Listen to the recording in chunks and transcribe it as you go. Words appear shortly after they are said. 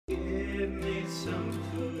some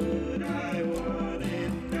food, I want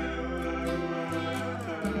it now.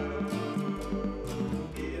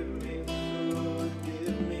 Give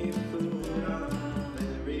me food, I'm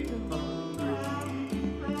very hungry.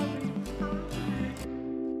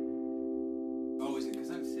 Oh, is it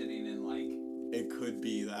because I'm sitting in, like... It could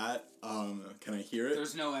be that. Can I hear it?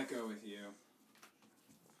 There's no echo with you.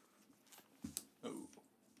 Oh.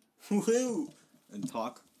 Woo! And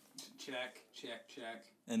talk. Check, check, check.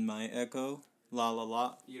 And my echo. La la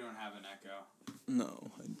la. You don't have an echo. No,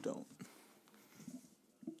 I don't.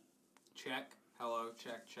 Check. Hello,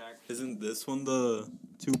 check, check. Isn't this one the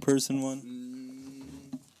 2-person one?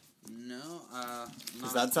 No,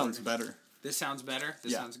 Because that sounds better. This sounds better?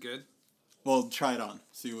 This sounds good? Well, try it on.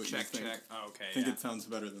 See what you think. Check. Oh, okay, I think it sounds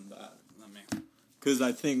better than that. Let me... Because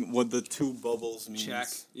I think what the 2 bubbles means... Check.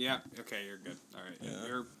 Yeah. Okay, you're good. All right. Yeah.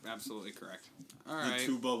 You're absolutely correct. All right. The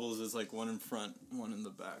 2 bubbles is like one in front, one in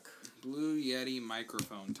the back. Blue Yeti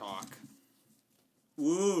microphone talk.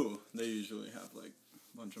 Woo! They usually have like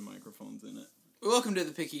a bunch of microphones in it. Welcome to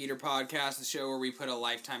the Picky Eater Podcast, the show where we put a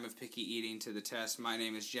lifetime of picky eating to the test. My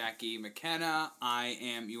name is Jackie McKenna. I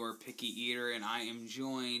am your picky eater, and I am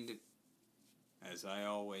joined, as I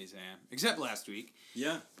always am, except last week,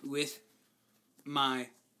 with my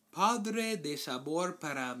padre de sabor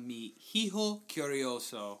para mi hijo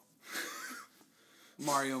curioso,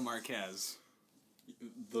 Mario Marquez.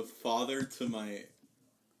 The father to my...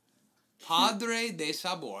 Padre de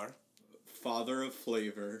sabor. Father of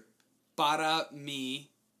flavor. Para mi...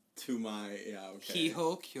 To my... Yeah, okay.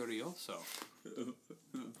 Hijo curioso.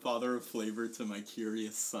 Father of flavor to my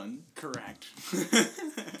curious son. Correct.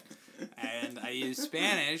 And I use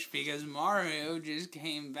Spanish because Mario just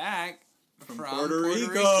came back from Puerto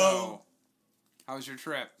Rico. How was your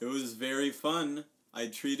trip? It was very fun. I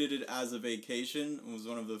treated it as a vacation. It was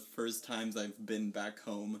one of the first times I've been back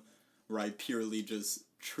home where I purely just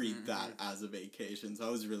treat that as a vacation. So I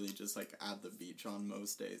was really just like at the beach on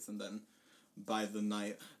most days, and then by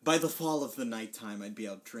the fall of the nighttime, I'd be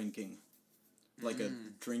out drinking, like a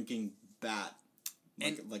drinking bat,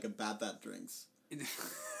 like a bat that drinks.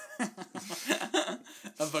 a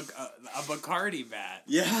Bacardi bat.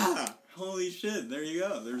 Yeah! Holy shit, there you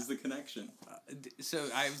go. There's the connection. So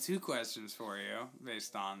I have 2 questions for you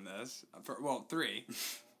based on this. 3.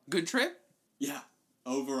 Good trip? Yeah.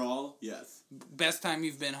 Overall, yes. Best time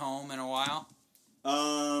you've been home in a while?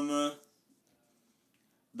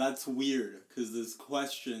 That's weird, because this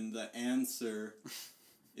question, the answer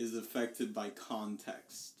is affected by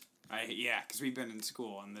context. Because we've been in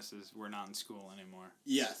school, and we're not in school anymore.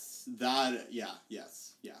 Yes,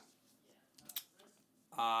 yes.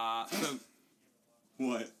 So...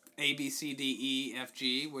 What? A, B, C, D, E, F,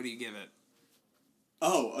 G, what do you give it?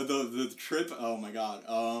 Oh, the trip? Oh my god.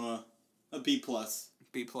 A B+.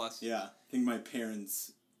 B+? Yeah, I think my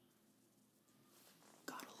parents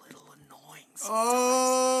got a little annoying sometimes.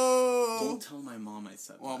 Oh! Don't tell my mom I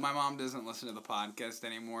said that. Well, my mom doesn't listen to the podcast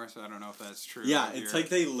anymore, so I don't know if that's true. Yeah, it's like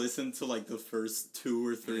they listen to like the first 2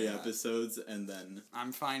 or 3 episodes, and then...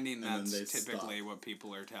 I'm finding that's typically what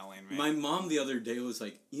people are telling me. My mom the other day was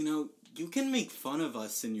like, you can make fun of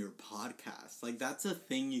us in your podcast. Like, that's a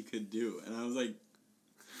thing you could do. And I was like...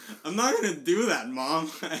 I'm not going to do that, Mom.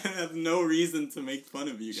 I have no reason to make fun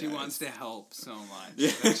of you guys. She wants to help so much. Yeah.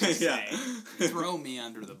 Say, throw me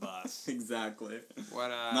under the bus. Exactly. What?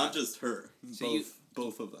 Not just her. So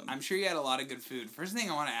both of them. I'm sure you had a lot of good food. First thing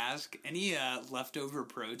I want to ask, any leftover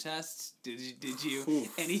protests? Did you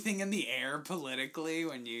anything in the air politically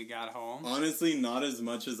when you got home? Honestly, not as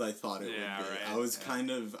much as I thought it would be. Right. I was kind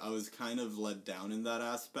of let down in that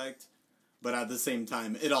aspect. But at the same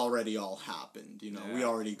time, it already all happened, We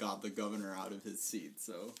already got the governor out of his seat,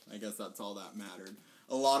 so I guess that's all that mattered.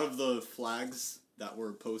 A lot of the flags that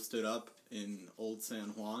were posted up in Old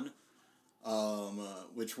San Juan,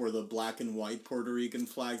 which were the black and white Puerto Rican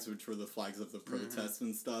flags, which were the flags of the protests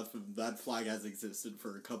and stuff, that flag has existed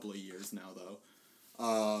for a couple of years now, though.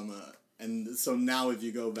 And so now if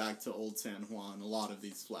you go back to Old San Juan, a lot of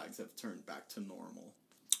these flags have turned back to normal.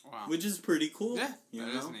 Wow. Which is pretty cool. Yeah,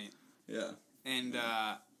 that is neat. Yeah. And,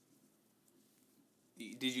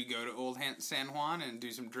 did you go to Old San Juan and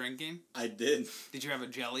do some drinking? I did. Did you have a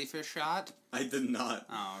jellyfish shot? I did not.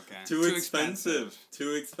 Oh, okay. Too expensive.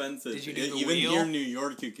 Too expensive. Did you do the Even wheel? here in New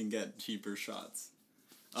York, you can get cheaper shots.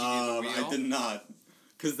 Did you do the wheel? I did not.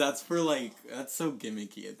 Because that's so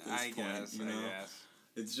gimmicky at this point. I guess.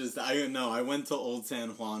 It's just, I went to Old San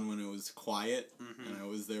Juan when it was quiet, and I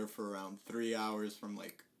was there for around 3 hours from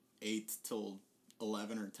 8 till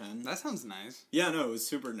 11 or 10. That sounds nice. Yeah, no, it was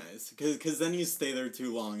super nice. Because then you stay there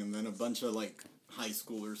too long, and then a bunch of, high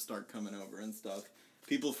schoolers start coming over and stuff.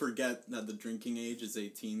 people forget that the drinking age is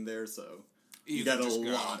 18 there, so you can got a just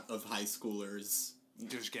go. lot of high schoolers.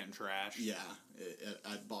 Just getting trashed. Yeah,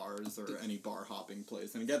 at bars or any bar hopping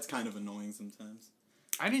place, and it gets kind of annoying sometimes.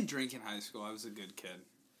 I didn't drink in high school. I was a good kid.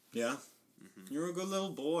 Yeah, you were a good little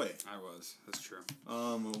boy. I was. That's true.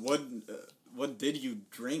 What did you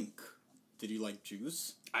drink? Did you like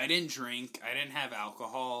juice? I didn't drink. I didn't have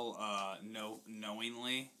alcohol.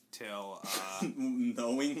 Knowingly till.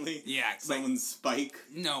 Knowingly? Yeah, Someone's spike.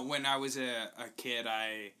 No, when I was a kid,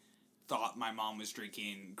 I thought my mom was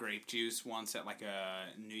drinking grape juice once at like a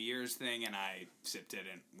New Year's thing, and I sipped it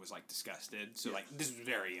and was like disgusted. So like this was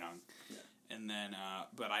very young. Yeah. And then,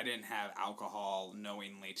 but I didn't have alcohol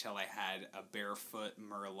knowingly till I had a barefoot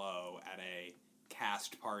Merlot at a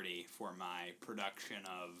cast party for my production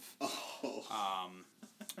of,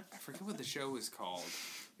 I forget what the show was called.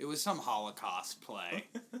 It was some Holocaust play.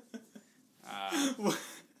 So.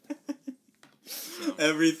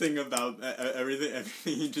 Everything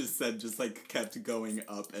you just said just like kept going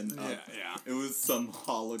up and up. Yeah. It was some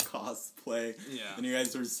Holocaust play. Yeah. And you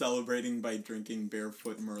guys were celebrating by drinking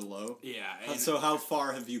barefoot Merlot. Yeah. So how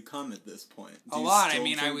far have you come at this point? A lot. I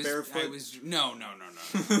mean, I was no.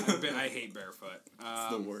 I hate barefoot. It's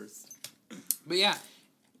the worst. But yeah.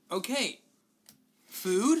 Okay.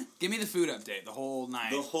 Food? Give me the food update. The whole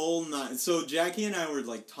night. So Jackie and I were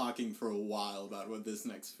like talking for a while about what this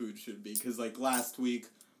next food should be. Because like last week,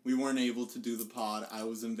 we weren't able to do the pod. I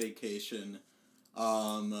was on vacation.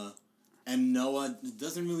 And Noah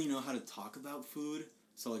doesn't really know how to talk about food.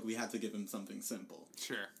 So like we had to give him something simple.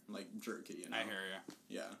 Sure. Like jerky, you know? I hear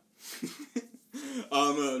ya.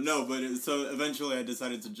 No, but so eventually I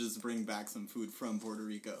decided to just bring back some food from Puerto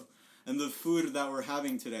Rico. And the food that we're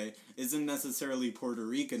having today isn't necessarily Puerto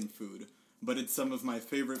Rican food, but it's some of my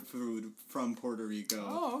favorite food from Puerto Rico.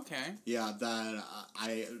 Oh, okay. Yeah, that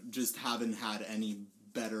I just haven't had any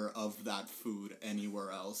better of that food anywhere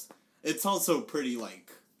else. It's also pretty like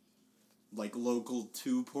local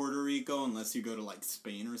to Puerto Rico, unless you go to like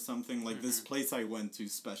Spain or something. Like this place I went to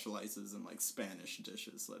specializes in like Spanish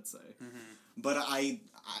dishes, let's say. But I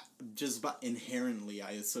just inherently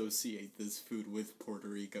I associate this food with Puerto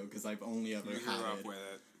Rico because I've only ever had it with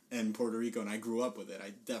it in Puerto Rico, and I grew up with it.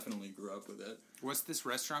 I definitely grew up with it. What's this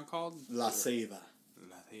restaurant called? La Ceiba.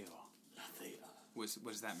 La Ceiba. La Ceiba.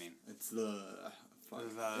 What does that mean? It's the...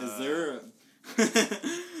 Is there...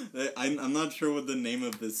 I'm not sure what the name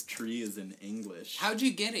of this tree is in English. How'd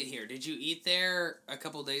you get it here? Did you eat there a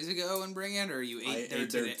couple days ago and bring it, or you ate there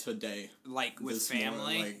today? Like with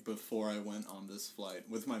family? Like before I went on this flight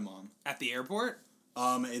with my mom. At the airport?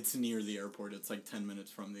 It's near the airport. It's like 10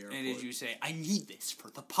 minutes from the airport. And did you say, I need this for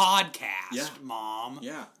the podcast, Mom?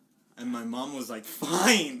 Yeah. And my mom was like,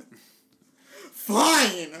 fine!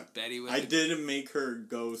 Fine! Betty was... I didn't make her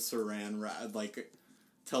go saran wrap, like...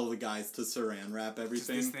 Tell the guys to saran wrap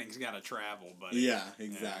everything. This thing's got to travel, buddy. Yeah,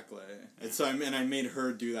 exactly. Yeah. And so I made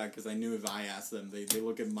her do that because I knew if I asked them, they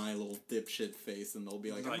look at my little dipshit face and they'll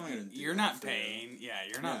be like, I'm not gonna do You're not paying. Yeah,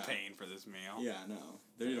 you're not paying for this meal. Yeah, no.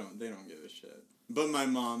 They don't give a shit. But my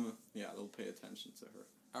mom, they'll pay attention to her.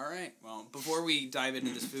 All right. Well, before we dive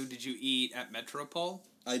into this food, did you eat at Metropole?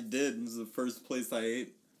 I did. It was the first place I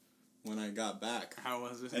ate when I got back. How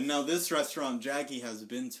was it? And now this restaurant, Jackie has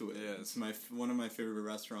been to it. Yes. It's one of my favorite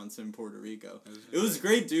restaurants in Puerto Rico. It was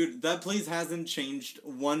great, dude. That place hasn't changed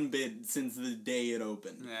one bit since the day it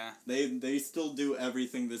opened. Yeah. They still do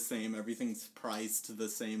everything the same. Everything's priced the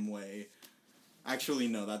same way. Actually,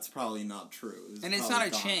 no, that's probably not true. And it's not a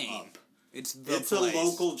chain. Up. It's a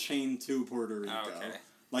local chain to Puerto Rico. Oh, okay.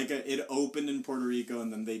 Like it opened in Puerto Rico,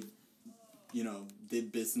 and then they,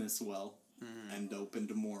 did business well. And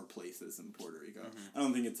opened more places in Puerto Rico. I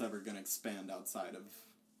don't think it's ever going to expand outside of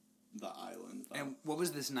the island, though. And what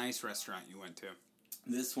was this nice restaurant you went to?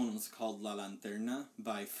 This one was called La Lanterna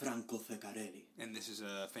by Franco Feccarelli. And this is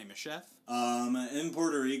a famous chef? In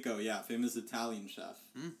Puerto Rico, yeah, famous Italian chef.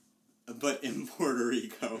 But in Puerto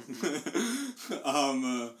Rico.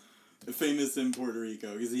 Famous in Puerto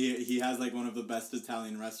Rico because he has like one of the best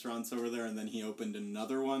Italian restaurants over there, and then he opened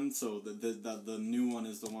another one. So the new one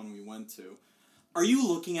is the one we went to. Are you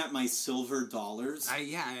looking at my silver dollars? I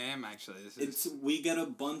am actually. We get a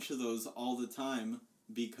bunch of those all the time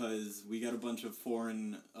because we get a bunch of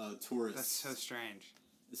foreign tourists. That's so strange.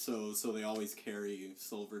 So they always carry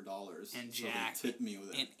silver dollars. And so they tip me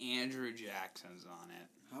with it. And Andrew Jackson's on it.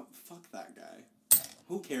 Fuck that guy.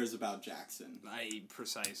 Who cares about Jackson?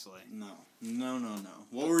 Precisely. No.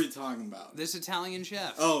 What were we talking about? This Italian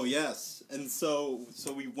chef. Oh, yes. And so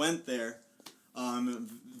we went there.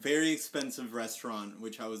 Very expensive restaurant,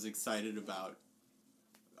 which I was excited about.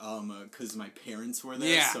 because my parents were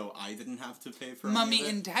there, Yeah. so I didn't have to pay for Mommy any of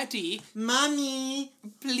it. and Daddy, Mommy,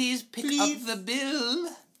 please pick Please. up the bill.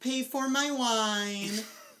 pay for my wine.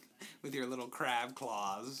 With your little crab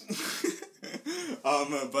claws.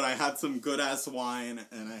 But I had some good-ass wine,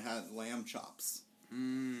 and I had lamb chops.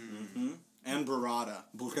 Mm-hmm. And burrata.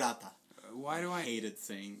 Why do I... Hated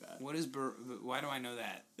saying that. What is... Why do I know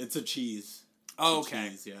that? It's a cheese. Oh, It's a okay.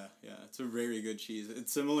 cheese, yeah. It's a very good cheese.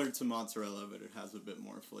 It's similar to mozzarella, but it has a bit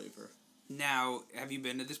more flavor. Now, have you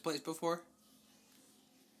been to this place before?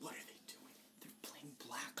 What are they doing? They're playing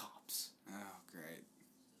Black Ops. Oh, great.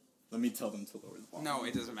 Let me tell them to lower the volume. No,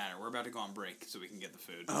 it doesn't matter. We're about to go on break so we can get the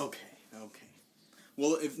food. Okay.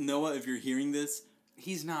 Well, if Noah, if you're hearing this,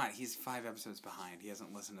 He's not. He's 5 episodes behind. He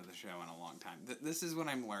hasn't listened to the show in a long time. This is what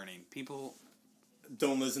I'm learning. People...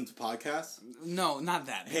 don't listen to podcasts. No, not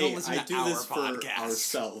that. They Hey, don't listen I to do our this for podcast.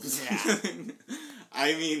 ourselves. Yeah.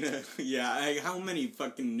 I mean, how many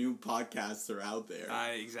fucking new podcasts are out there?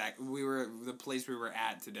 Exactly. The place we were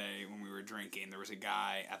at today when we were drinking, there was a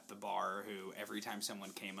guy at the bar who every time someone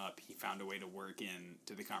came up, he found a way to work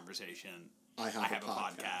into the conversation. I have a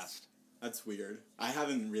podcast. That's weird. I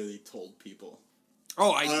haven't really told people.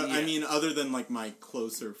 Oh, I mean, other than like my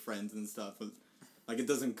closer friends and stuff, like it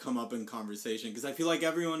doesn't come up in conversation because I feel like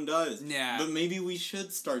everyone does. Yeah. But maybe we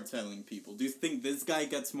should start telling people. Do you think this guy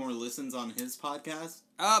gets more listens on his podcast?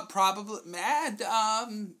 Probably.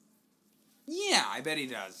 Yeah, I bet he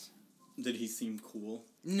does. Did he seem cool?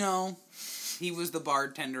 No, he was the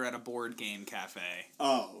bartender at a board game cafe.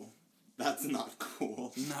 Oh, that's not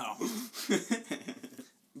cool. No.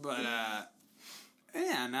 But,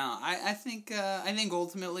 yeah, no, I think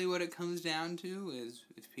ultimately what it comes down to is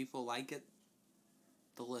if people like it,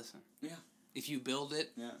 they'll listen. Yeah. If you build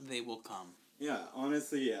it, Yeah. they will come. Yeah,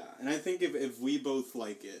 honestly, yeah. And I think if we both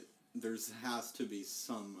like it, has to be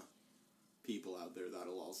some people out there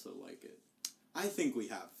that'll also like it. I think we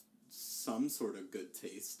have some sort of good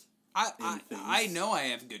taste. I know I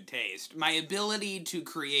have good taste. My ability to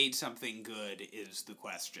create something good is the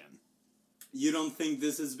question. You don't think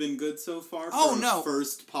this has been good so far for no.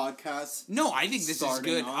 first podcast? No, I think this is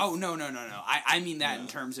good. Off? Oh, no. I mean that in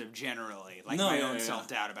terms of generally. Like my own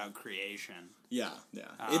self-doubt about creation. Yeah.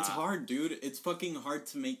 It's hard, dude. It's fucking hard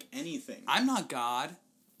to make anything. I'm not God.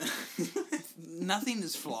 Nothing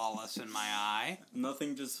is flawless in my eye.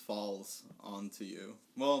 Nothing just falls onto you.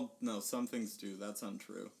 Well, no, some things do. That's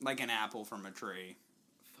untrue. Like an apple from a tree.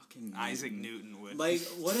 Fucking Isaac Newton would. Like,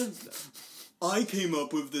 what if... I came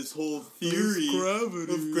up with this whole theory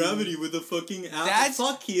of gravity with a fucking apple.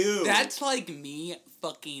 Fuck you. That's like me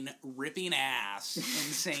fucking ripping ass and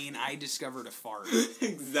saying I discovered a fart.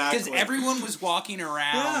 Exactly. Because everyone was walking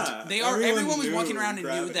around. Yeah, everyone was knew walking around and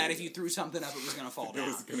gravity. knew that if you threw something up, it was going to fall down.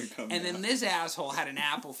 It was going to come and down. then this asshole had an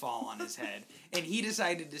apple fall on his head, and he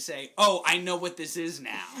decided to say, "Oh, I know what this is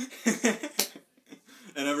now."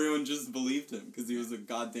 And everyone just believed him because he was a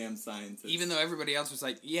goddamn scientist. Even though everybody else was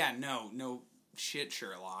like, "Yeah, no shit,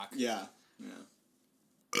 Sherlock." Yeah.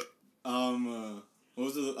 What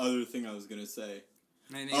was the other thing I was gonna say?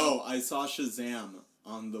 I saw Shazam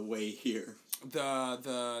on the way here.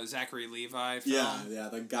 The Zachary Levi film. Yeah,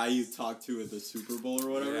 the guy you talked to at the Super Bowl or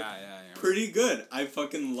whatever. Yeah. Pretty good. I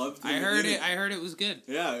fucking loved him. I heard it was good.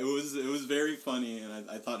 Yeah, it was very funny, and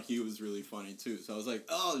I thought he was really funny too. So I was like,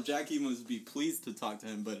 oh, Jackie must be pleased to talk to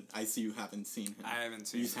him, but I see you haven't seen him. I haven't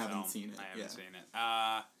seen you it. I haven't seen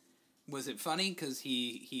it. Was it funny? Because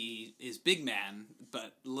he is big man,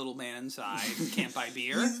 but little man inside, can't buy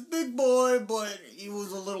beer? He's a big boy, but he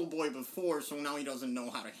was a little boy before, so now he doesn't know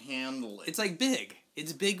how to handle it. It's like Big.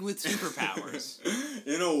 It's Big with superpowers.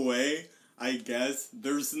 In a way, I guess.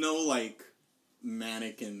 There's no, like,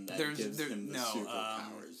 mannequin that gives him the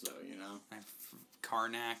superpowers, though, you know?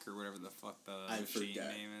 Karnak, or whatever the fuck the machine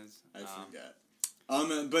name is. I forget.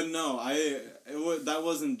 But no, that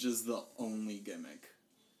wasn't just the only gimmick.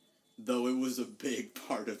 Though it was a big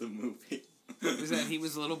part of the movie. Was that he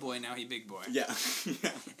was a little boy, now he big boy. Yeah.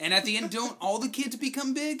 And at the end, don't all the kids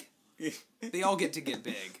become big? They all get to get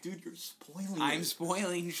big. Dude, you're spoiling I'm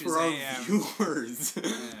spoiling Shazam. For our viewers.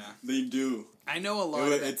 Yeah. They do. I know a lot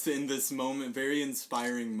of it. It's in this moment, very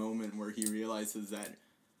inspiring moment, where he realizes that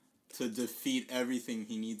to defeat everything,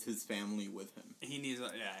 he needs his family with him. He needs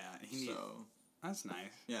that's nice.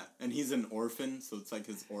 Yeah, and he's an orphan, so it's like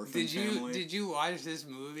his orphan family. Did you watch this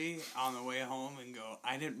movie on the way home and go,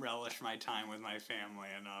 I didn't relish my time with my family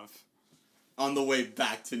enough? On the way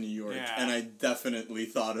back to New York, yeah. And I definitely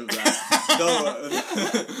thought of that.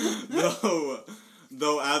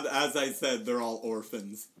 though as I said, they're all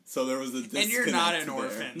orphans. So there was a disconnect. And you're not an there.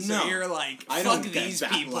 orphan, No. so you're like, I fuck don't get these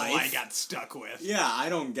that people I life. got stuck with. Yeah, I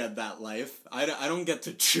don't get that life. I don't get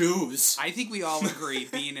to choose. I think we all agree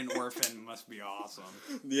being an orphan must be awesome.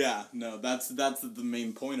 Yeah, no, that's the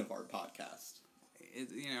main point of our podcast.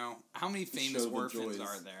 How many famous Show the orphans joys.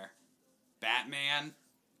 are there? Batman,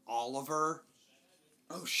 Oliver.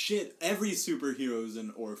 Oh shit, every superhero is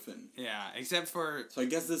an orphan. Yeah, except for So I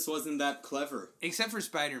guess this wasn't that clever.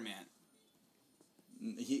 Spider-Man.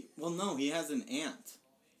 He has an aunt.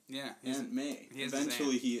 Yeah, Aunt May. he has his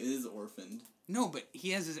Eventually aunt. he is orphaned. No, but he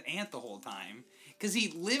has his aunt the whole time. Because he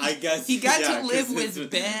lived. I guess, he got yeah, to live 'cause with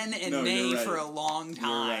it's- Ben and no, May you're right. for a long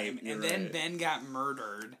time, You're and then right. Ben got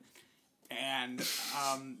murdered. And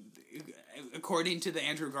according to the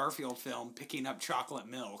Andrew Garfield film, picking up chocolate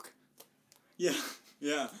milk. Yeah,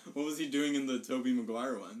 yeah. What was he doing in the Tobey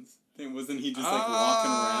Maguire ones? Wasn't he just like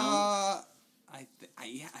walking around?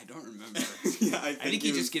 I don't remember. Yeah, I think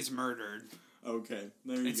he just gets murdered. Okay,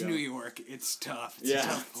 there you go. It's New York. It's tough. It's Yeah, a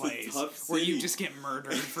tough it's a place tough where you city. just get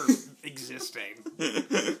murdered for existing.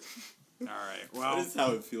 All right. Well, That is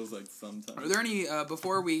how it feels like sometimes. are there any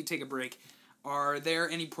before we take a break? Are there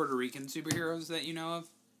any Puerto Rican superheroes that you know of?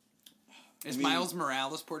 Is Miles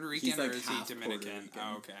Morales Puerto Rican He's like or is he half Dominican? Puerto Rican.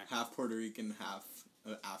 Oh, okay. Half Puerto Rican, half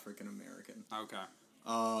African American.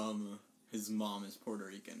 Okay. His mom is Puerto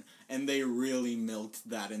Rican, and they really milked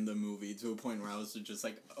that in the movie to a point where I was just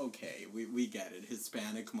like, okay, we get it.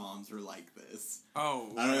 Hispanic moms are like this.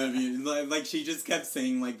 Oh. I don't know if you like. She just kept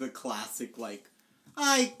saying like the classic like,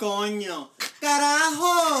 "Ay coño,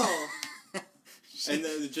 carajo," and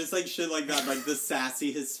then just like shit like that, like the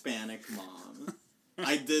sassy Hispanic mom.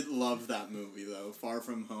 I did love that movie though. Far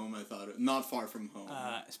From Home, I thought not Far From Home.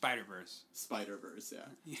 Spider-Verse. Spider-Verse,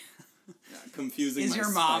 yeah. Yeah, confusing. Is my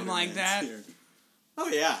your mom Spider-Mans like that? here. Oh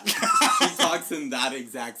yeah, she talks in that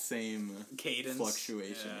exact same Cadence.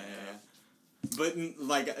 fluctuation. Yeah. But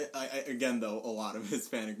like, I again though, a lot of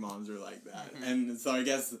Hispanic moms are like that, and so I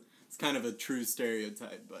guess it's kind of a true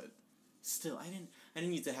stereotype. But still, I didn't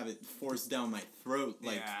need to have it forced down my throat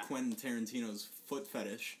like Quentin Tarantino's foot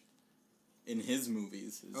fetish in his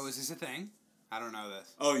movies. Oh, is this a thing? I don't know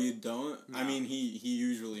this. Oh, you don't? No. I mean, he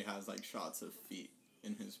usually has like shots of feet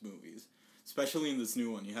in his movies. Especially in this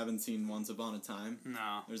new one. You haven't seen Once Upon a Time?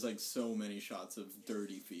 No. There's like so many shots of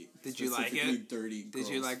dirty feet. Did you like Specifically it? Dirty Did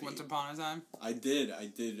you girls' like feet. Once Upon a Time? I did.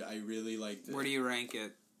 I really liked it. Where do you rank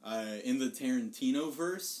it? In the Tarantino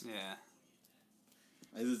verse? Yeah.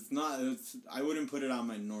 I wouldn't put it on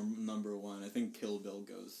my number one. I think Kill Bill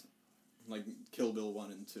goes. Like Kill Bill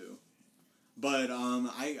 1 and 2. But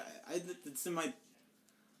it's in my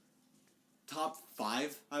top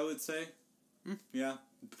 5, I would say. Yeah,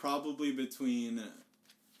 probably between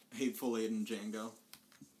Hateful Eight and Django.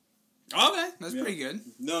 Okay, that's pretty good.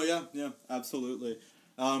 No, yeah, absolutely.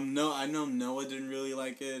 No, I know Noah didn't really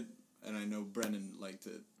like it, and I know Brennan liked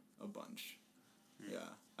it a bunch.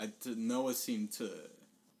 Yeah, Noah seemed to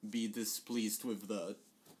be displeased with the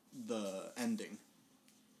ending,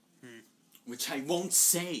 which I won't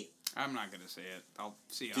say. I'm not gonna say it. I'll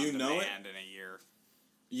see it Do on you know it? demand in a year.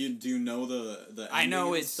 You do know the I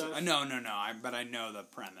know ending and it's stuff? no, but I know the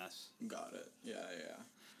premise. Got it. Yeah.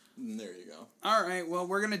 And there you go. All right, well,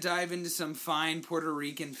 we're gonna dive into some fine Puerto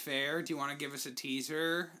Rican fare. Do you want to give us a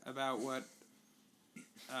teaser about what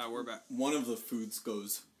we're about? One of the foods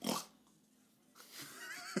goes.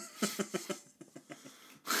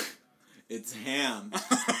 It's ham.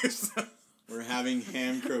 We're having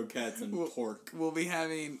ham croquettes and pork. We'll be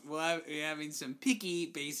having some picky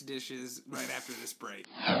based dishes right after this break.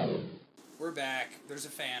 We're back. There's a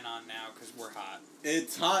fan on now because we're hot.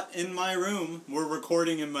 It's hot in my room. We're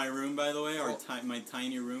recording in my room, by the way, my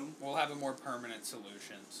tiny room. We'll have a more permanent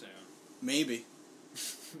solution soon. Maybe.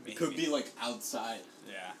 It could be like outside.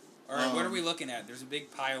 Yeah. All right, what are we looking at? There's a big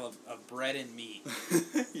pile of bread and meat.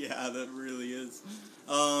 Yeah, that really is.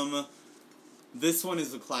 This one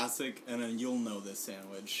is a classic, and you'll know this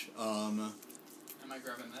sandwich. Am I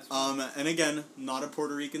grabbing this one? And again, not a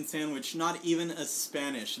Puerto Rican sandwich, not even a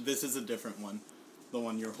Spanish. This is a different one, the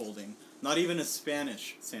one you're holding. Not even a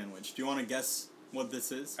Spanish sandwich. Do you want to guess what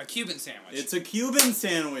this is? A Cuban sandwich. It's a Cuban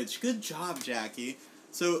sandwich. Good job, Jackie.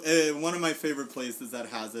 So, one of my favorite places that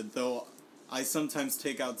has it, though I sometimes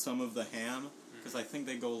take out some of the ham, because I think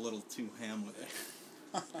they go a little too ham with it.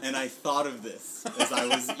 And I thought of this as I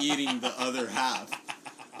was eating the other half.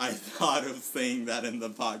 I thought of saying that in the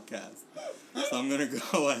podcast. So I'm going to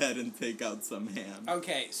go ahead and take out some ham.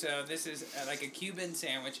 Okay, so this is like a Cuban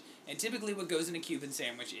sandwich, and typically what goes in a Cuban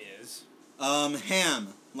sandwich is... Ham,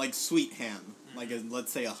 like sweet ham. Like,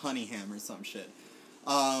 let's say a honey ham or some shit.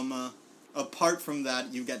 apart from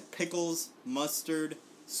that, you get pickles, mustard,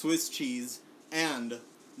 Swiss cheese, and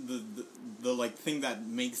the like thing that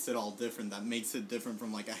makes it all different, that makes it different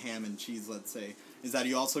from like a ham and cheese, let's say, is that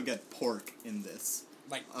you also get pork in this.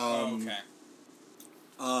 Like, okay.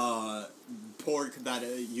 Pork that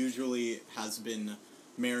usually has been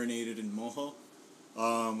marinated in mojo,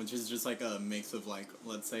 which is just like a mix of like,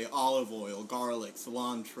 let's say, olive oil, garlic,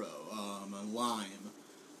 cilantro, lime,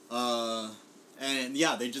 and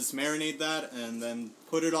yeah, they just marinate that and then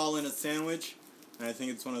put it all in a sandwich, and I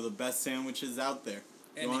think it's one of the best sandwiches out there.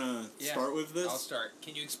 You want to start with this? I'll start.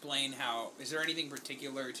 Can you explain how, is there anything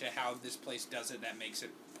particular to how this place does it that makes it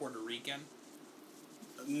Puerto Rican?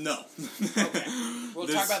 No. Okay. We'll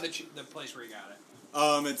talk about the place where you got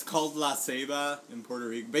it. It's called La Ceiba in Puerto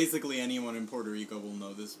Rico. Basically, anyone in Puerto Rico will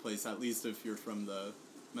know this place, at least if you're from the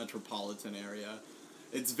metropolitan area.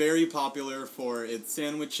 It's very popular for its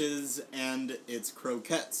sandwiches and its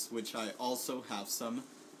croquettes, which I also have some,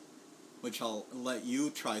 which I'll let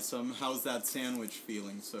you try some. How's that sandwich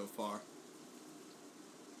feeling so far?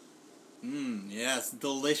 Yes,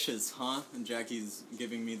 delicious, huh? And Jackie's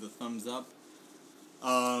giving me the thumbs up.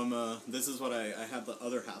 This is what I had the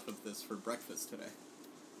other half of this for breakfast today.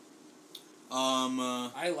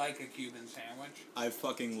 I like a Cuban sandwich. I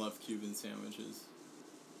fucking love Cuban sandwiches.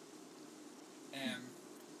 And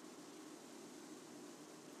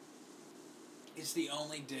it's the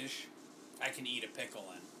only dish I can eat a pickle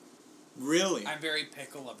in. Really? I'm very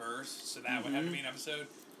pickle averse, so that would have to be an episode.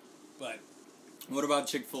 But what about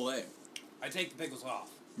Chick-fil-A? I take the pickles off.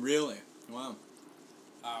 Really? Wow.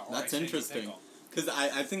 That's interesting. Because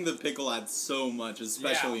I think the pickle adds so much,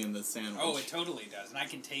 especially in the sandwich. Oh, it totally does, and I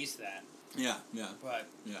can taste that. Yeah, yeah. But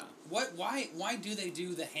why do they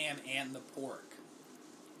do the ham and the pork?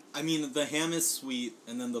 I mean, the ham is sweet,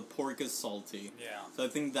 and then the pork is salty. Yeah. So I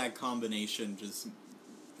think that combination just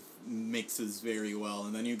mixes very well,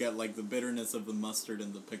 and then you get like the bitterness of the mustard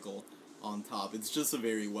and the pickle on top. It's just a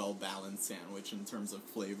very well balanced sandwich in terms of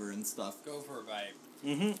flavor and stuff. Go for a bite.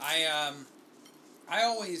 Mm-hmm.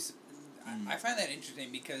 I find that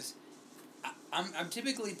interesting because I'm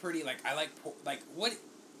typically pretty like I like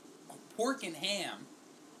pork and ham.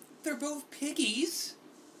 They're both piggies.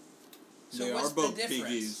 So they what's are both the difference?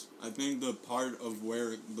 piggies. I think the part of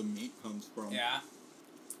where the meat comes from. Yeah.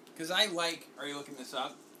 Because I like. Are you looking this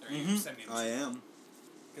up? Or are you sending this? I am.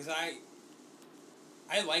 Because I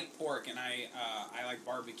like pork and I like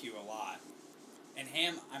barbecue a lot, and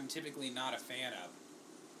ham I'm typically not a fan of,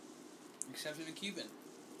 except in a Cuban.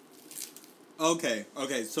 Okay,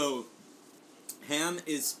 so ham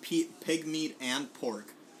is pig meat and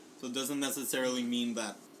pork, so it doesn't necessarily mean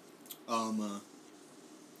that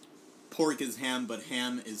pork is ham, but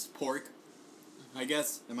ham is pork, I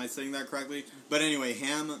guess. Am I saying that correctly? But anyway,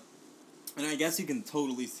 ham, and I guess you can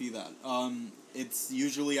totally see that. It's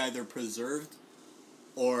usually either preserved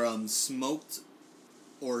or smoked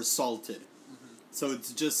or salted. Mm-hmm. So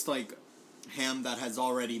it's just like ham that has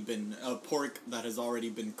already been, pork that has already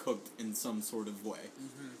been cooked in some sort of way.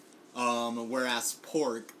 Mm-hmm. Whereas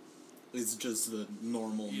pork is just the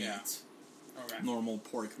normal meat. Okay. Normal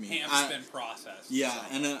pork meat. Ham's been processed. Yeah, so.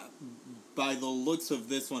 And by the looks of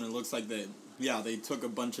this one, it looks like they took a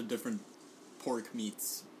bunch of different pork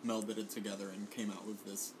meats, melded it together, and came out with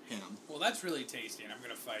this ham. Well, that's really tasty, and I'm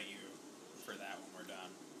going to fight you for that when we're done.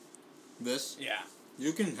 This? Yeah.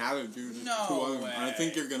 You can have it, dude. No way. I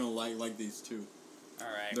think you're going to like these two.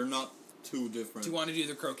 Alright. They're not too different. Do you want to do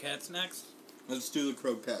the croquettes next? Let's do the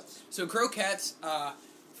croquettes. So croquettes,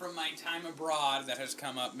 from my time abroad that has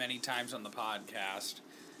come up many times on the podcast,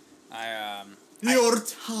 Your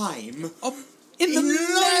time? In the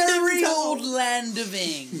merry old land of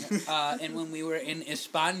Ing. And when we were in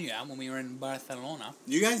España, when we were in Barcelona.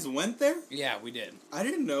 You guys went there? Yeah, we did. I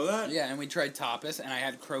didn't know that. Yeah, and we tried tapas, and I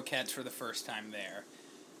had croquettes for the first time there.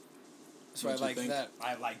 So I liked that.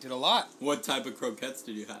 I liked it a lot. What type of croquettes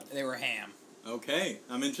did you have? They were ham. Okay,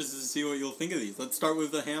 I'm interested to see what you'll think of these. Let's start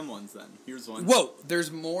with the ham ones then. Here's one. Whoa,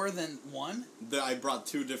 there's more than one? I brought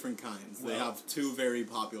two different kinds. Whoa. They have two very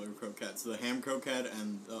popular croquettes. The ham croquette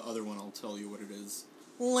and the other one, I'll tell you what it is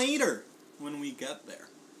later when we get there.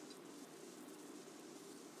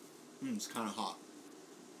 It's kind of hot.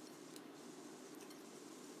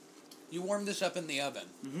 You warmed this up in the oven.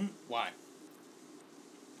 Mm-hmm. Why?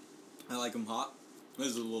 I like them hot. This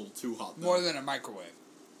is a little too hot, though. More than a microwave.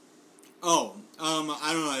 Oh,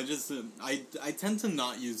 I don't know, I just, I tend to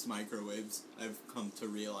not use microwaves, I've come to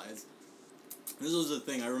realize. This was a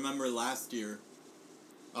thing, I remember last year,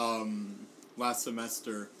 last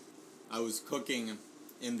semester, I was cooking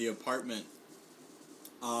in the apartment,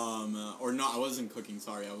 or no, I wasn't cooking,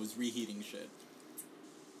 sorry, I was reheating shit.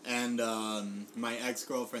 And my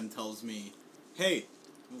ex-girlfriend tells me, hey,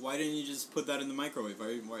 why didn't you just put that in the microwave?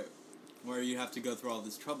 Why do you have to go through all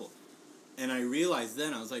this trouble? And I realized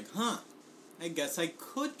then, I was like, I guess I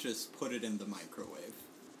could just put it in the microwave.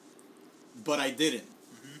 But I didn't.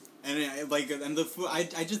 Mm-hmm. And the food,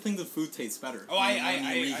 I just think the food tastes better. Oh, when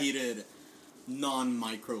you reheat it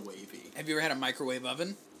non-microwavy. Have you ever had a microwave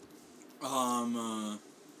oven?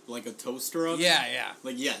 Like a toaster oven? Yeah.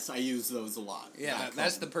 Like, yes, I use those a lot. Yeah,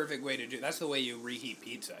 that's the perfect way to do. That's the way you reheat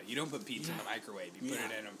pizza. You don't put pizza in the microwave. You put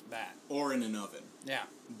it in that. Or in an oven. Yeah.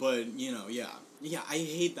 But, Yeah, I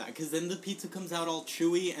hate that, because then the pizza comes out all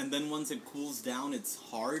chewy, and then once it cools down, it's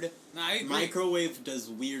hard. No, I agree. Microwave does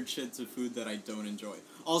weird shit to food that I don't enjoy.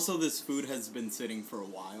 Also, this food has been sitting for a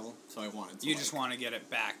while, so I wanted to, You just want to get it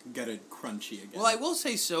back. Get it crunchy again. Well, I will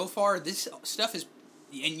say so far, this stuff is...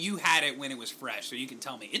 And you had it when it was fresh, so you can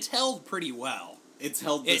tell me. It's held pretty well. It's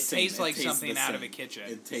held the same. It tastes like something out of a kitchen.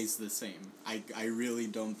 It tastes the same. I really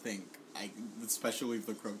don't think... especially with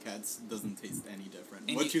the croquettes, doesn't taste any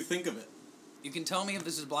different. What you think of it? You can tell me if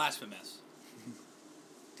this is blasphemous.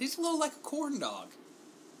 Tastes a little like a corn dog.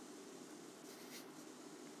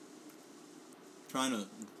 Trying to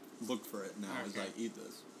look for it now as I eat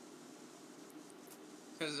this.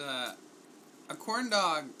 Because a corn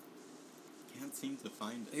dog... Can't seem to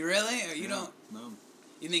find it. You really? You don't? No.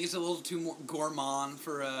 You think it's a little too more gourmand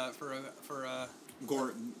for a...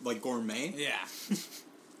 like gourmet? Yeah.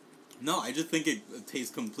 No, I just think it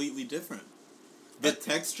tastes completely different. The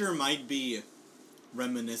texture might be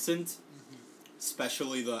reminiscent,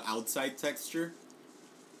 especially the outside texture.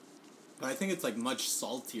 But I think it's like much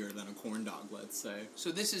saltier than a corn dog, let's say.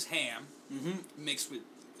 So this is ham mixed with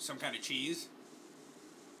some kind of cheese?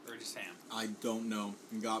 Or just ham? I don't know.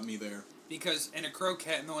 You got me there. Because in a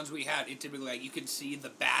croquette, and the ones we had, it typically, like, you could see the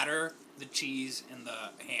batter, the cheese, and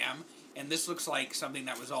the ham. And this looks like something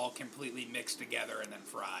that was all completely mixed together and then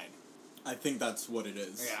fried. I think that's what it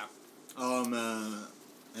is. Yeah.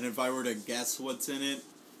 And if I were to guess what's in it,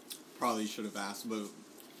 probably should have asked, but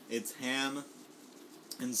it's ham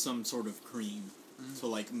and some sort of cream to,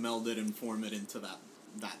 like, meld it and form it into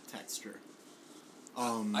that texture.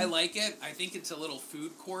 I like it. I think it's a little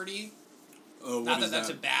food courty. Not that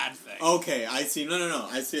that's a bad thing. Okay, I see. No.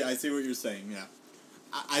 I see what you're saying, yeah.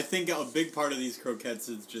 I think a big part of these croquettes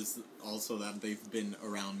is just also that they've been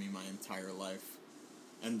around me my entire life.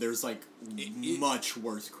 And there's, like, much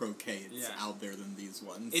worse croquettes out there than these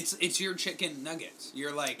ones. It's your chicken nuggets.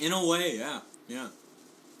 You're like... In a way, yeah.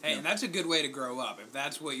 Hey, and that's a good way to grow up, if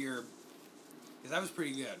that's what you're... Because that was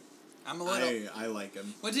pretty good. I'm a little... I like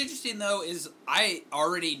them. What's interesting, though, is I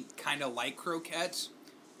already kind of like croquettes.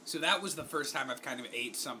 So that was the first time I've kind of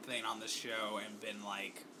ate something on this show and been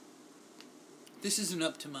like, this isn't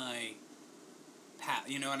up to my...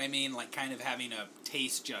 You know what I mean? Like, kind of having a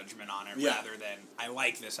taste judgment on it rather than, I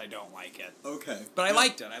like this, I don't like it. Okay. But I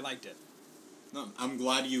liked it. No, I'm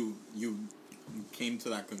glad you came to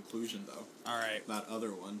that conclusion, though. All right. That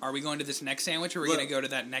other one. Are we going to this next sandwich, or are we going to go to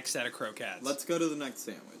that next set of croquettes? Let's go to the next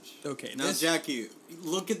sandwich. Okay. Now, Jackie,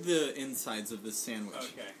 look at the insides of this sandwich.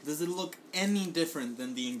 Okay. Does it look any different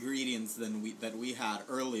than the ingredients that we had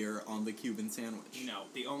earlier on the Cuban sandwich? No.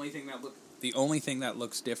 The only thing that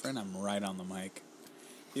looks different, I'm right on the mic.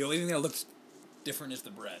 The only thing that looks different is the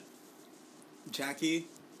bread. Jackie,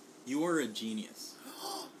 you are a genius.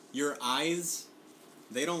 Your eyes,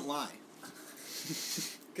 they don't lie.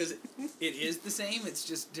 Because it is the same, it's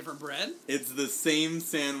just different bread? It's the same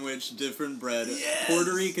sandwich, different bread. Yes!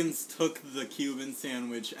 Puerto Ricans took the Cuban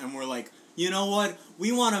sandwich and were like, you know what?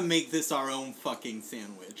 We want to make this our own fucking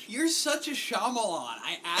sandwich. You're such a Shyamalan.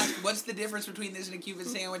 I asked, what's the difference between this and a Cuban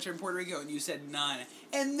sandwich in Puerto Rico? And you said none.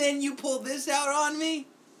 And then you pulled this out on me?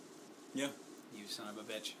 Yeah. You son of a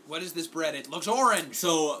bitch. What is this bread? It looks orange.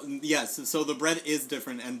 So, yes. So the bread is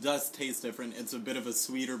different and does taste different. It's a bit of a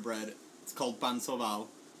sweeter bread. It's called pan sobao.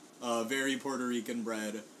 Very Puerto Rican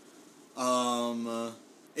bread.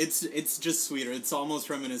 It's just sweeter. It's almost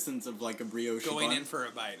reminiscent of like a brioche Going bun. in for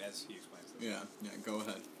a bite, as he explains it. Yeah, go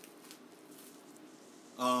ahead.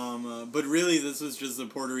 But really, this was just a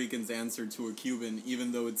Puerto Rican's answer to a Cuban,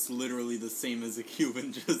 even though it's literally the same as a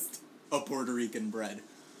Cuban, just a Puerto Rican bread.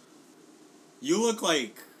 You look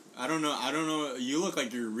like, I don't know, you look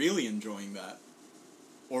like you're really enjoying that.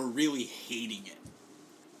 Or really hating it.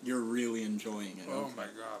 You're really enjoying it. Oh my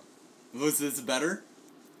god. Was this better?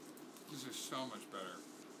 This is so much better.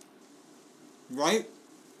 Right?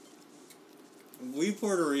 We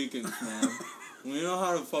Puerto Ricans, man. We know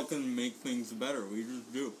how to fucking make things better. We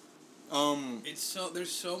just do.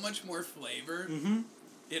 There's so much more flavor. Mm-hmm.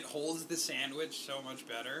 It holds the sandwich so much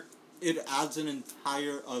better. It adds an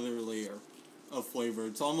entire other layer of flavor.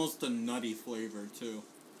 It's almost a nutty flavor, too.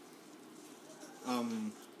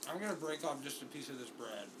 I'm gonna break off just a piece of this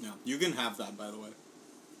bread. Yeah, you can have that, by the way.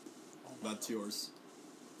 Oh That's yours.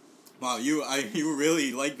 Wow, you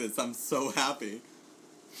really like this. I'm so happy.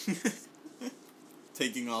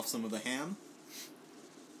 Taking off some of the ham.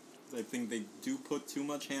 I think they do put too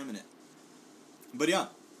much ham in it. But yeah,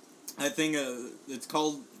 I think it's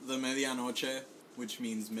called the medianoche, which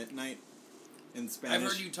means midnight in Spanish. I've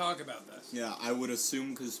heard you talk about this. Yeah, I would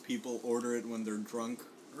assume because people order it when they're drunk.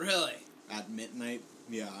 Really? At midnight.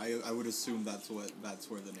 Yeah, I would assume that's where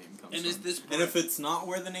the name comes from. And is this bread? And if it's not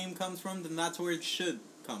where the name comes from, then that's where it should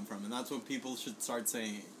come from, and that's what people should start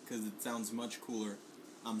saying, because it sounds much cooler,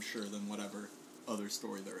 I'm sure, than whatever other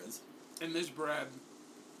story there is. And this bread,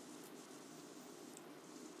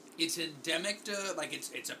 it's endemic to, like,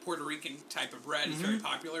 it's a Puerto Rican type of bread. It's very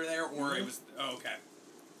popular there, or it was, okay.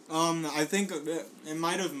 I think it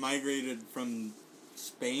might have migrated from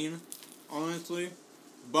Spain, honestly,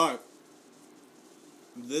 but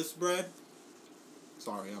this bread,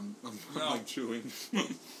 sorry, I'm like chewing.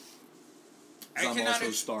 I'm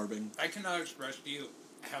also starving. I cannot express to you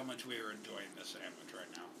how much we are enjoying this sandwich right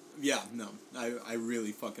now. Yeah, no, I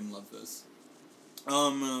really fucking love this.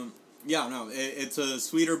 Yeah, no, it's a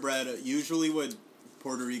sweeter bread. Usually what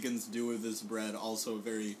Puerto Ricans do with this bread, also a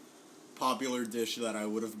very popular dish that I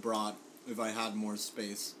would have brought if I had more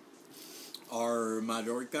space, are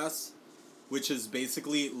Mallorcas, which is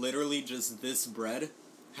basically literally just this bread.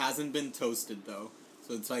 Hasn't been toasted, though.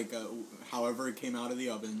 So it's like however it came out of the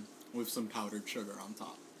oven with some powdered sugar on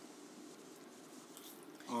top.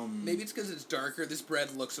 Maybe it's because it's darker. This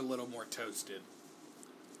bread looks a little more toasted.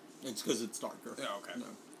 It's because it's darker. Oh, okay.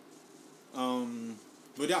 No.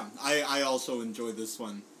 But yeah, I also enjoy this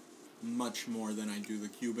one much more than I do the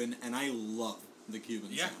Cuban, and I love the Cuban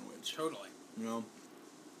sandwich. Totally. You know?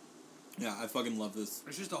 Yeah, I fucking love this.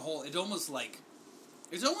 It's just it's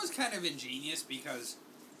almost kind of ingenious because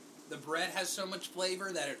the bread has so much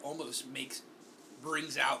flavor that it almost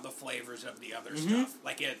brings out the flavors of the other stuff.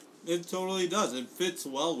 Like it totally does. It fits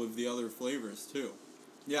well with the other flavors, too.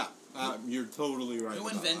 Yeah, you're totally right. Who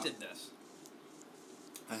invented this?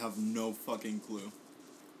 I have no fucking clue.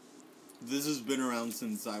 This has been around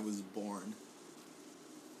since I was born.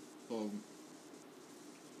 So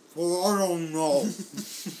I don't know.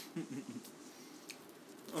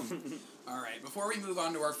 Alright, before we move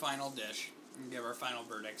on to our final dish and give our final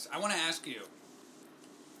verdicts, I want to ask you,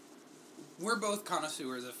 we're both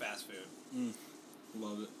connoisseurs of fast food.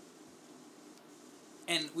 Love it.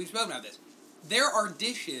 And we've spoken about this. There are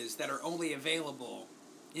dishes that are only available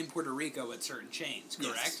in Puerto Rico at certain chains,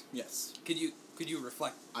 correct? Yes. Could you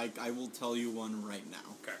reflect? I will tell you one right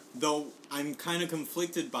now. Okay. Though I'm kind of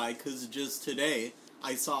conflicted because just today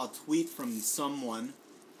I saw a tweet from someone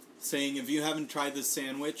saying, if you haven't tried this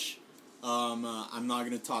sandwich, I'm not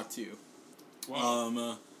going to talk to you.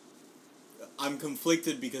 Wow. I'm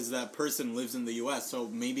conflicted because that person lives in the U.S., so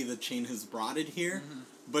maybe the chain has brought it here.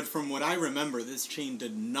 But from what I remember, this chain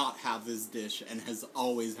did not have this dish and has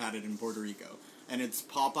always had it in Puerto Rico. And it's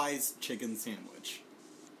Popeye's chicken sandwich.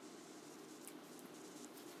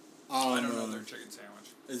 I don't know their chicken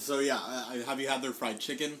sandwich. So yeah, have you had their fried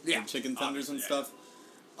chicken? Yeah. Their chicken tenders and Yeah. stuff?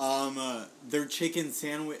 Their chicken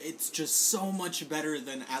sandwich, it's just so much better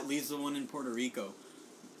than at least the one in Puerto Rico.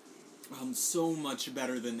 So much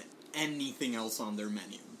better than anything else on their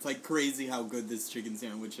menu. It's like crazy how good this chicken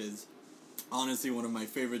sandwich is. Honestly, one of my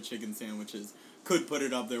favorite chicken sandwiches. Could put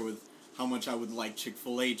it up there with how much I would like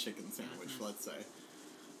Chick-fil-A chicken sandwich, let's say.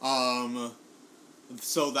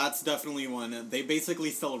 So that's definitely one. They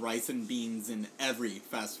basically sell rice and beans in every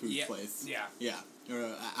fast food place. Yeah. Yeah,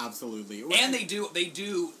 absolutely. And they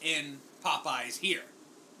do in Popeyes here.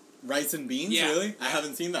 Rice and beans, Yeah. really? Yeah. I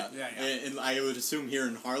haven't seen that. Yeah. And I would assume here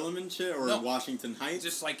in Harlem and shit, or Washington Heights.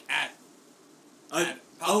 Just like at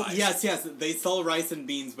Oh, Popeyes. yes. They sell rice and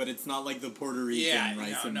beans, but it's not like the Puerto Rican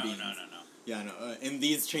rice and beans. No. Yeah, no. In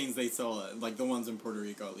these chains, they sell like the ones in Puerto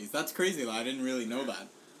Rico, at least. That's crazy. I didn't really know that.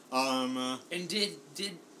 And did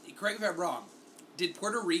correct me if I'm wrong? Did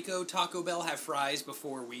Puerto Rico Taco Bell have fries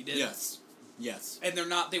before we did? Yes. And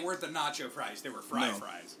they weren't the nacho fries. They were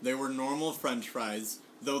fries. They were normal French fries,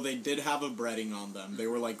 though they did have a breading on them. They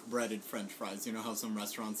were like breaded French fries. You know how some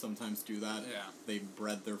restaurants sometimes do that? Yeah. They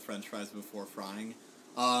bread their French fries before frying.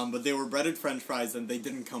 But they were breaded French fries, and they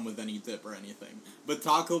didn't come with any dip or anything. But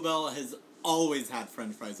Taco Bell has always had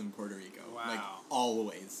French fries in Puerto Rico. Wow. Like,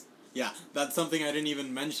 always. Yeah, that's something I didn't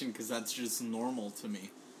even mention, because that's just normal to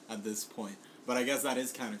me at this point. But I guess that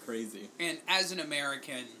is kind of crazy. And as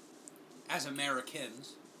Americans,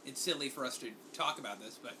 it's silly for us to talk about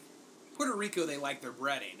this, but Puerto Rico, they like their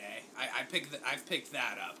breading, eh? I've picked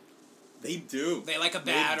that up. They do. They like a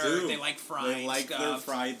batter. They like frying They like stuff. their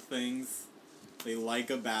fried things. They like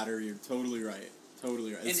a batter. You're totally right.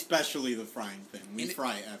 Totally right. And especially the frying thing. We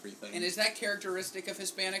fry everything. And is that characteristic of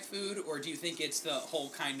Hispanic food, or do you think it's the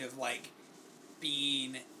whole kind of like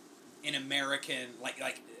being an American,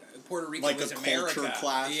 like Puerto Rico like is a America? culture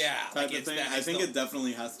clash type of thing? I think it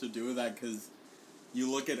definitely has to do with that because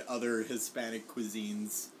you look at other Hispanic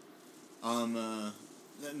cuisines.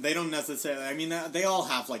 They don't necessarily. I mean, they all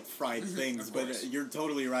have like fried things, but you're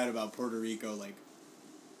totally right about Puerto Rico, like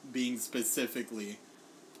being specifically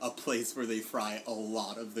a place where they fry a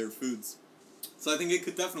lot of their foods. So I think it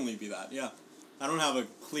could definitely be that. Yeah, I don't have a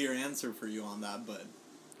clear answer for you on that, but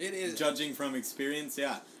it is judging from experience.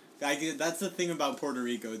 Yeah, that's the thing about Puerto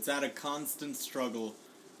Rico. It's at a constant struggle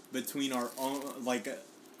between our own, like,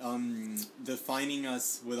 defining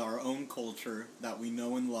us with our own culture that we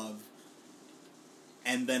know and love,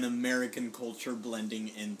 and then American culture blending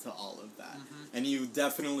into all of that. And you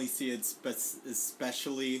definitely see it,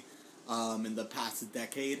 especially in the past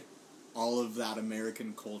decade. All of that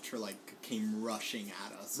American culture like came rushing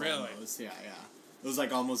at us. Really? Almost. Yeah. It was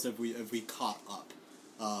like almost if we caught up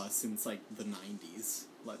since like the 90s.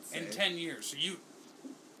 Let's say. In 10 years, so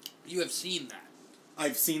you have seen that.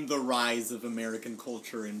 I've seen the rise of American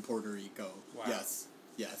culture in Puerto Rico. Wow. Yes.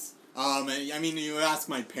 I mean, you ask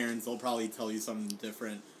my parents, they'll probably tell you something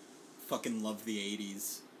different. Fucking love the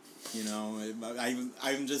 80s. You know,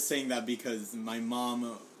 I'm just saying that because my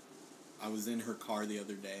mom, I was in her car the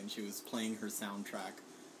other day and she was playing her soundtrack.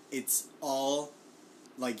 It's all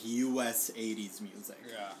like US 80s music.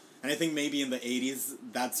 Yeah. And I think maybe in the 80s,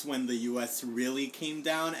 that's when the US really came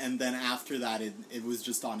down, and then after that, it was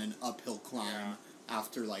just on an uphill climb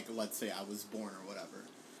after, like, let's say I was born or whatever.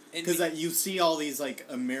 Because you see all these, like,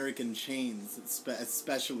 American chains,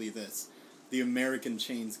 especially the American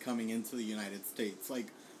chains coming into the United States.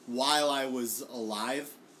 Like, while I was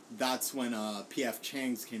alive, that's when P.F.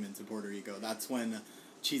 Chang's came into Puerto Rico. That's when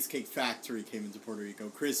Cheesecake Factory came into Puerto Rico.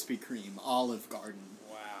 Krispy Kreme, Olive Garden.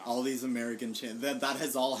 Wow. All these American chains. That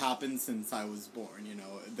has all happened since I was born, you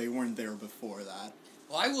know. They weren't there before that.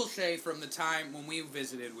 Well, I will say from the time when we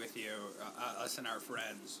visited with you, us and our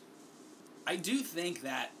friends, I do think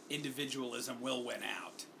that individualism will win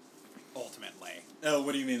out, ultimately. Oh,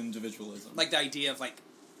 what do you mean individualism? Like the idea of, like,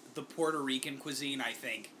 the Puerto Rican cuisine, I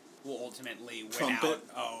think, will ultimately win out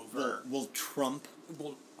over... Will trump...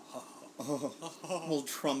 Will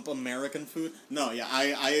trump American food? No, yeah,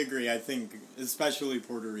 I agree. I think, especially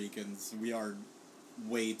Puerto Ricans, we are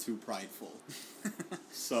way too prideful.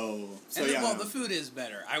 So yeah. Well, the food is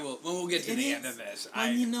better. We'll get to the end of this.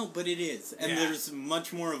 But it is. And there's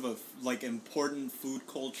much more of a, like, important food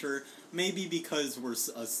culture. Maybe because we're,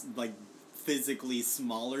 like, physically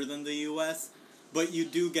smaller than the U.S., but you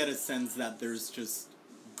do get a sense that there's just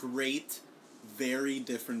great, very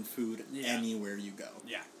different food anywhere you go.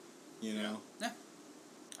 Yeah. You know? Yeah.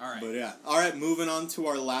 All right. But yeah. All right, moving on to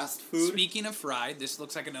our last food. Speaking of fried, this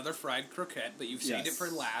looks like another fried croquette, but you've saved it for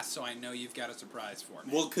last, so I know you've got a surprise for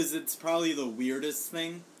me. Well, because it's probably the weirdest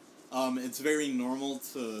thing. It's very normal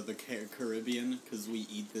to the Caribbean, because we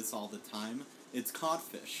eat this all the time. It's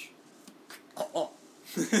codfish.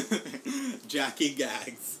 Jackie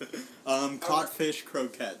gags. Codfish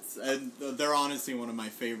croquettes. And they're honestly one of my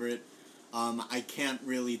favorite. I can't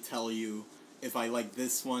really tell you if I like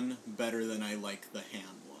this one better than I like the ham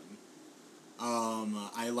one.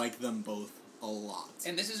 I like them both a lot.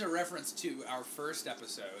 And this is a reference to our first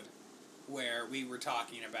episode where we were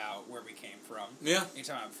talking about where we came from. Yeah. You're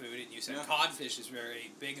talking about food, and you said codfish is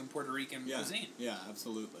very big in Puerto Rican cuisine. Yeah,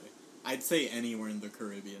 absolutely. I'd say anywhere in the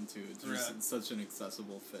Caribbean, too. It's just such an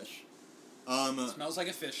accessible fish. It smells like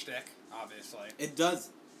a fish stick, obviously. It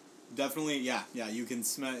does. Definitely, yeah, you can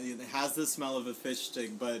smell... It has the smell of a fish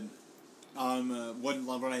stick, but...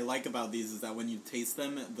 what I like about these is that when you taste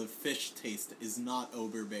them, the fish taste is not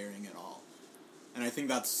overbearing at all, and I think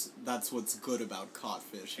that's what's good about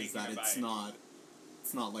codfish is that it's not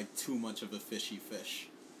like too much of a fishy fish.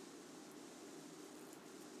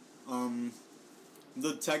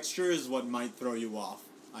 The texture is what might throw you off.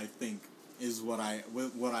 I think is what I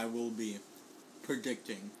will be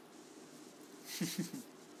predicting.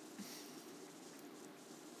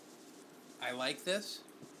 I like this.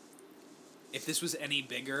 If this was any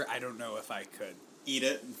bigger, I don't know if I could eat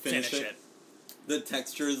it and finish it. The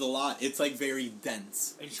texture is a lot. It's like very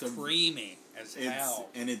dense. It's creamy as hell.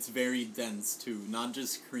 And it's very dense too. Not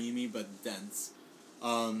just creamy, but dense.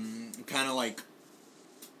 Kind of like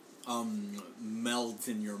melts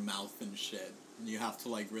in your mouth and shit. You have to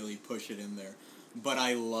like really push it in there. But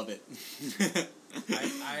I love it.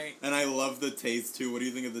 And I love the taste, too. What do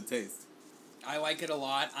you think of the taste? I like it a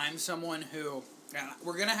lot. I'm someone who...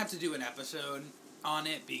 We're going to have to do an episode on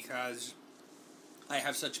it because I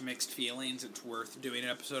have such mixed feelings. It's worth doing an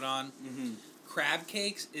episode on. Mm-hmm. Crab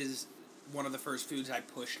cakes is one of the first foods I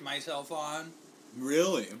pushed myself on.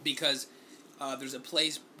 Really? Because there's a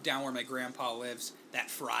place down where my grandpa lives that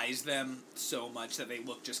fries them so much that they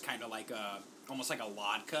look just kind of like almost like a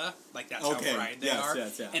latke. Like that's how fried they are.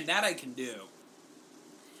 Yes, yeah. And that I can do.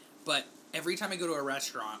 But every time I go to a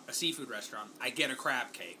restaurant, a seafood restaurant, I get a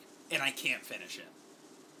crab cake, and I can't finish it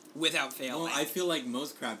without failing. Well, I feel like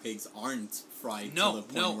most crab cakes aren't fried to the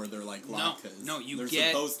point where they're like latkes. No, they're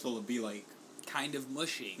supposed to be like... kind of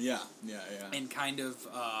mushy. Yeah. And kind of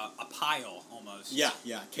a pile, almost. Yeah,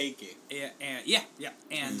 cakey.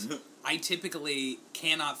 And I typically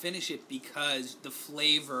cannot finish it because the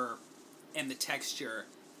flavor and the texture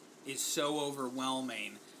is so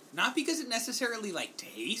overwhelming. Not because it necessarily, like,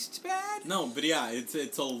 tastes bad. No, but yeah,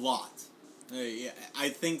 it's a lot. I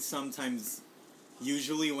think sometimes,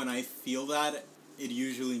 usually when I feel that, it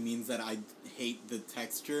usually means that I hate the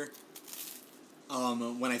texture.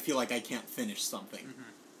 When I feel like I can't finish something.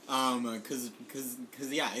 Cause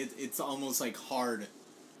it's almost like hard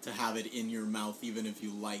to have it in your mouth even if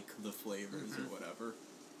you like the flavors or whatever.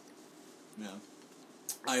 Yeah.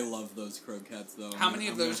 I love those croquettes though. How many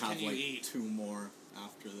of those can you eat? 2 more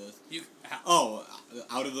after this.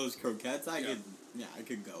 Out of those croquettes, I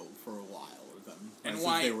could go for a while with them. And as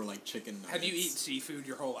why? if they were like chicken nuggets. Have you eaten seafood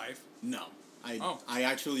your whole life? No. I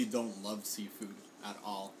actually don't love seafood at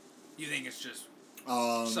all. You think it's just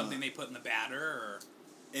something they put in the batter, or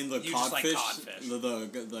in the you codfish, just like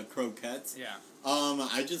codfish? the croquettes? Yeah.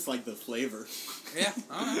 I just like the flavor. Yeah.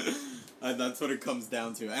 That's what it comes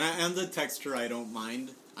down to, and the texture I don't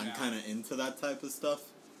mind. I'm kind of into that type of stuff.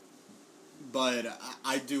 But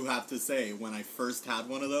I do have to say, when I first had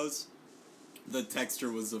one of those, the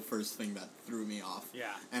texture was the first thing that threw me off.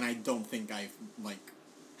 Yeah. And I don't think I've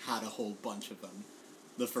had a whole bunch of them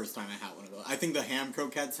the first time I had one of those. I think the ham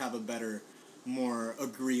croquettes have a better, more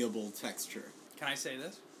agreeable texture. Can I say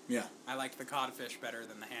this? Yeah. I like the codfish better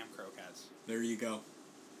than the ham croquettes. There you go.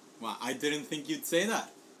 Wow, I didn't think you'd say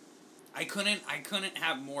that. I couldn't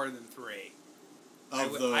have more than 3.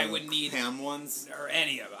 I would need ham ones? Or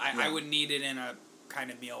any of it. I would need it in a kind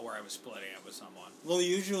of meal where I was splitting it with someone. Well,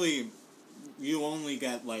 usually, you only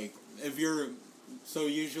get, if you're... So,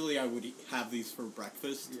 usually I would have these for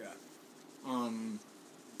breakfast. Yeah.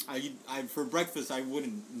 For breakfast, I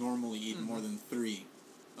wouldn't normally eat more than 3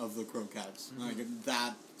 of the croquettes.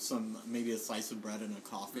 Maybe a slice of bread and a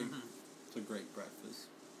coffee. It's a great breakfast.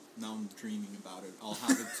 Now I'm dreaming about it. I'll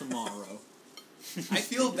have it tomorrow. I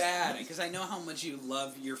feel bad because I know how much you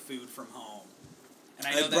love your food from home, and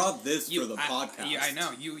I know brought this for the podcast. I know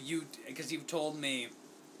you because you've told me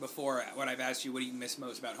before when I've asked you what do you miss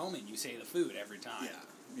most about home, and you say the food every time.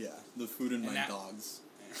 Yeah, the food and my dogs.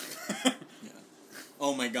 Yeah.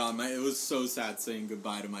 Oh my god, it was so sad saying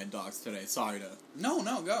goodbye to my dogs today. Sorry to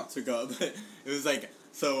go to go, but it was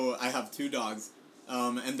so I have 2 dogs.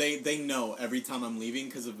 And they know every time I'm leaving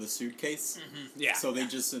because of the suitcase. Yeah. So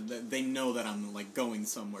they know that I'm going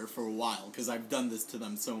somewhere for a while because I've done this to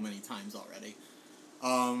them so many times already.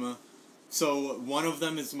 So one of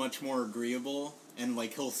them is much more agreeable and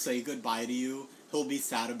he'll say goodbye to you. He'll be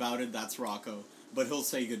sad about it. That's Rocco, but he'll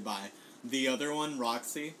say goodbye. The other one,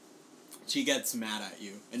 Roxy, she gets mad at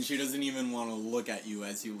you and she doesn't even want to look at you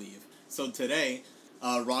as you leave. So today,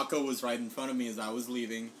 Rocco was right in front of me as I was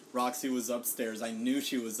leaving. Roxy was upstairs. I knew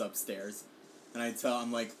she was upstairs. And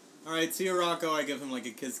I'm like, alright, see you, Rocco. I give him a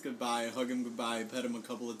kiss goodbye, hug him goodbye, pet him a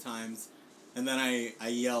couple of times. And then I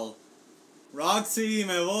yell, Roxy,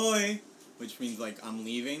 me voy, which means I'm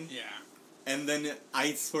leaving. Yeah. And then,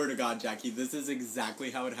 I swear to God, Jackie, this is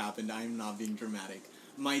exactly how it happened. I am not being dramatic.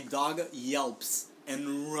 My dog yelps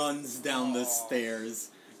and runs down the stairs.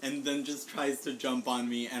 And then just tries to jump on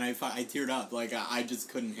me, and I teared up. I just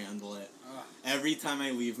couldn't handle it. Every time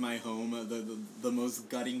I leave my home, the most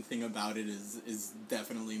gutting thing about it is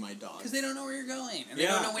definitely my dog. Because they don't know where you're going, and they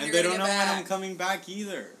don't know when and you're they don't know back. when I'm coming back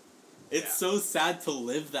either. It's so sad to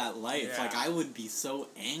live that life. Yeah. I would be so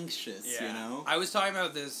anxious, you know? I was talking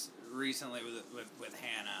about this recently with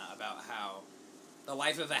Hannah, about how the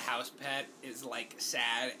life of a house pet is,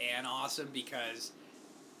 sad and awesome because...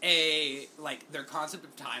 their concept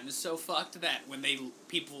of time is so fucked that when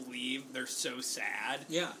people leave, they're so sad.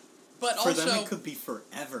 Yeah. But for also, them, it could be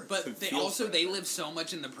forever. But they live so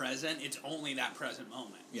much in the present, it's only that present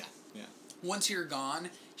moment. Yeah. Once you're gone,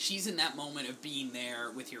 she's in that moment of being there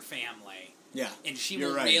with your family. Yeah. And she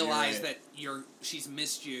will realize that she's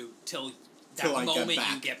missed you till till I moment get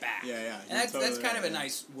back. you get back. Yeah. And that's totally kind of a right.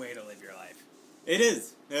 nice way to live your life. It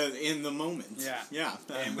is in the moment. Yeah. Yeah.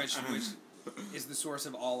 And which is the source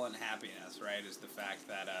of all unhappiness, right? Is the fact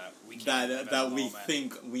that we can't live in the that we moment.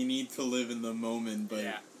 think we need to live in the moment, but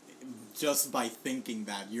just by thinking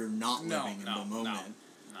that you're not living in the moment.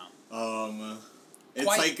 No.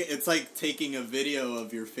 It's like taking a video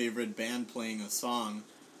of your favorite band playing a song,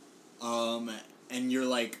 and you're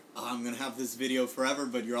like, oh, I'm gonna have this video forever,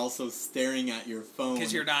 but you're also staring at your phone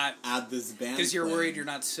because you're not at this band because you're playing. worried you're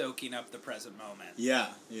not soaking up the present moment. Yeah.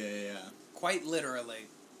 Quite literally,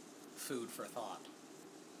 food for thought.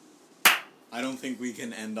 I don't think we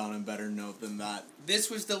can end on a better note than that. This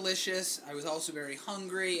was delicious. I was also very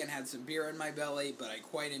hungry and had some beer in my belly, but I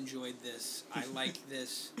quite enjoyed this. I like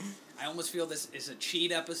this. I almost feel this is a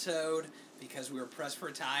cheat episode because we were pressed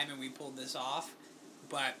for time and we pulled this off.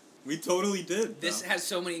 But we totally did. This has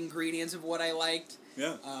so many ingredients of what I liked.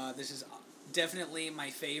 Yeah. This is definitely my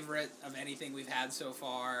favorite of anything we've had so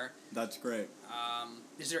far. That's great.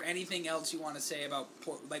 Is there anything else you want to say about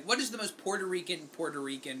what is the most Puerto Rican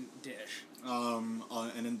dish?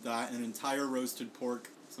 An entire roasted pork,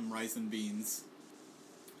 some rice and beans,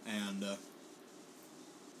 and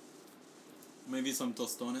maybe some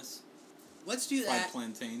tostones. Let's do fried that.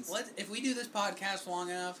 Plantains. If we do this podcast long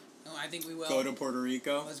enough, I think we will. Go to Puerto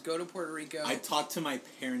Rico. Let's go to Puerto Rico. I talked to my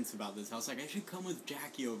parents about this. I was like, I should come with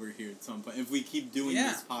Jackie over here at some point if we keep doing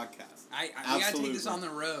this podcast. We gotta take this on the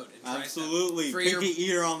road. And try Absolutely. For Picky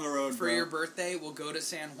eater on the road, For your birthday, we'll go to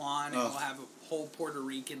San Juan and we'll have a whole Puerto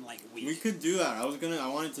Rican week. We could do that. I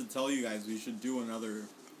wanted to tell you guys we should do another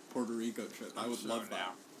Puerto Rico trip. I would love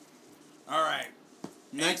that. All right.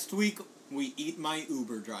 Next week, we eat my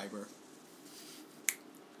Uber driver.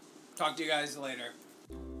 Talk to you guys later.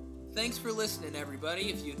 Thanks for listening, everybody.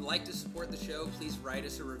 If you'd like to support the show, please write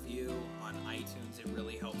us a review on iTunes. It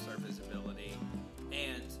really helps our visibility.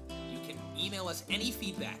 And you can email us any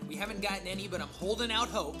feedback. We haven't gotten any, but I'm holding out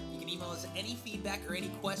hope. You can email us any feedback or any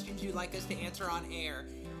questions you'd like us to answer on air.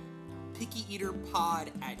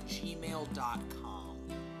 pickyeaterpod@gmail.com.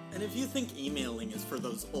 And if you think emailing is for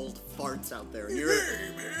those old farts out there,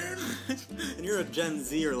 and you're a Gen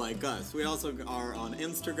Zer like us, we also are on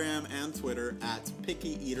Instagram and Twitter at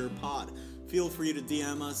pickyeaterpod. Feel free to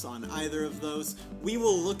DM us on either of those. We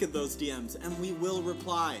will look at those DMs and we will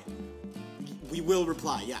reply. We will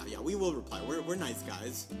reply. Yeah, we will reply. We're nice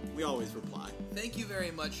guys. We always reply. Thank you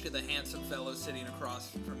very much to the handsome fellow sitting across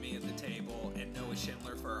from me at the table and Noah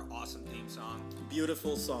Schindler for our awesome theme song.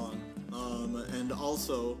 Beautiful song. And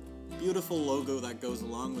also, beautiful logo that goes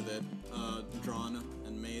along with it, drawn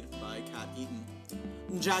and made by Kat Eaton.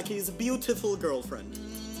 Jackie's beautiful girlfriend.